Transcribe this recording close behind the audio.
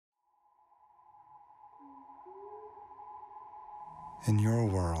In your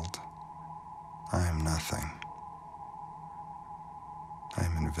world, I am nothing. I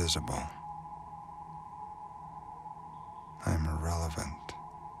am invisible. I am irrelevant.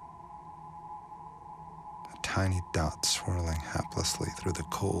 A tiny dot swirling haplessly through the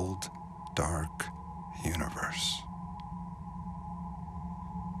cold, dark universe.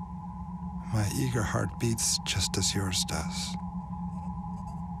 My eager heart beats just as yours does.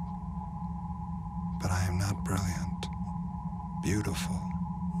 But I am not brilliant, beautiful,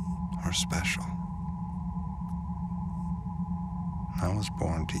 or special. I was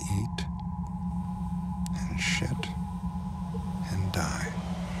born to eat and shit and die.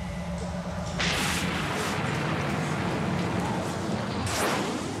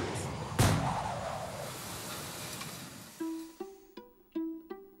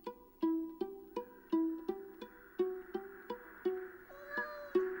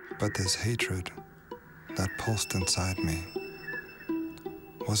 But this hatred that pulsed inside me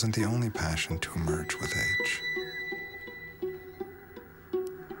wasn't the only passion to emerge with age.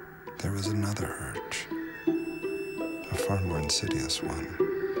 There was another urge, a far more insidious one.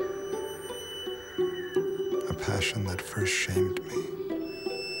 A passion that first shamed me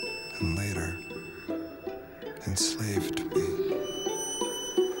and later enslaved me.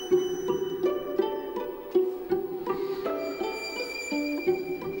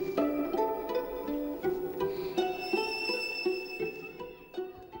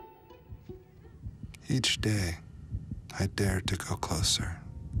 Each day, I dared to go closer.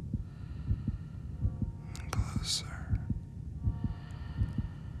 Closer.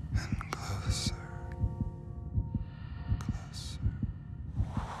 And closer. Closer.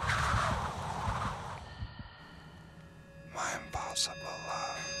 My impossible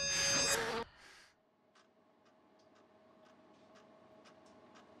love.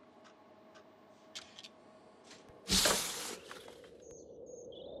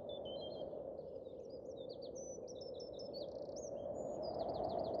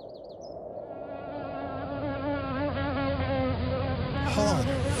 Hold on,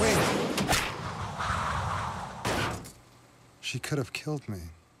 wait. She could have killed me,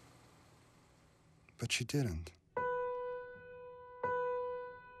 but she didn't.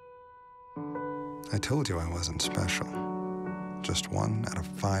 I told you I wasn't special. Just 1 out of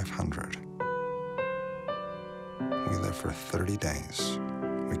 500. We live for 30 days.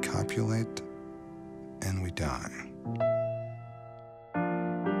 We copulate, and we die.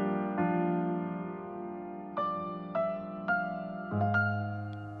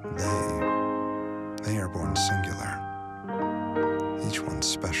 They are born singular. Each one's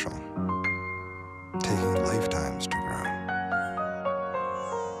special, taking lifetimes to grow.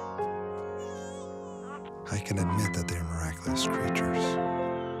 I can admit that they're miraculous creatures,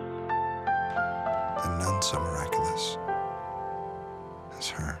 and none so miraculous as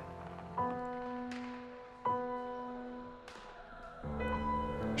her.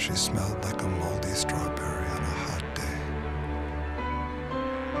 She smelled like a moldy strawberry on a hot day.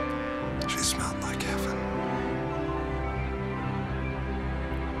 She smelled like heaven.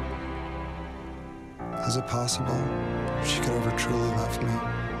 Is it possible she could ever truly love me?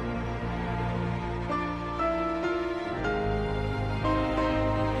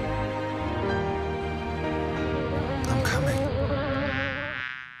 I'm coming.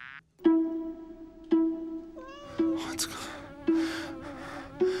 What's going on?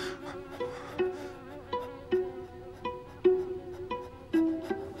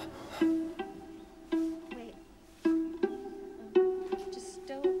 Wait. Just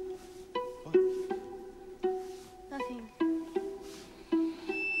don't. What? Nothing.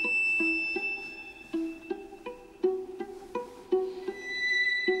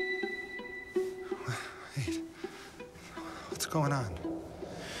 Wait. What's going on?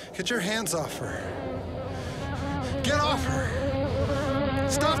 Get your hands off her. Get off her.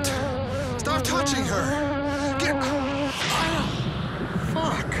 Stop touching her. Get.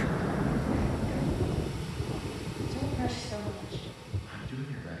 Fuck. Don't rush so much. I'm doing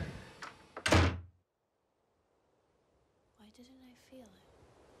it right. Why didn't I feel it?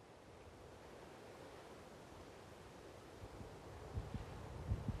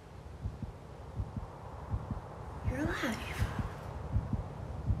 You're alive.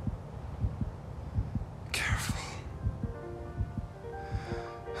 Careful.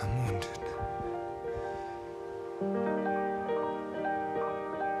 I'm wounded.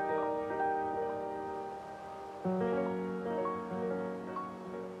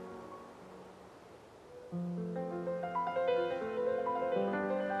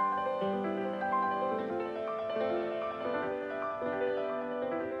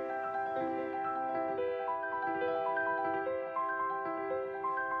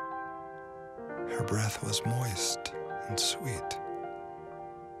 Her breath was moist and sweet,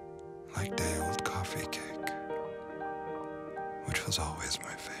 like day-old coffee cake, which was always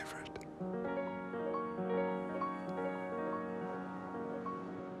my favorite.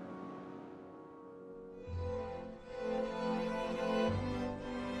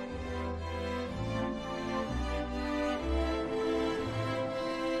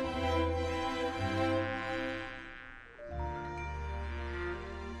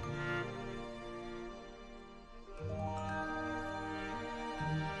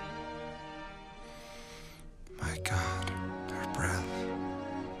 My God, her breath,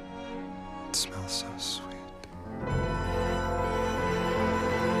 it smells so sweet.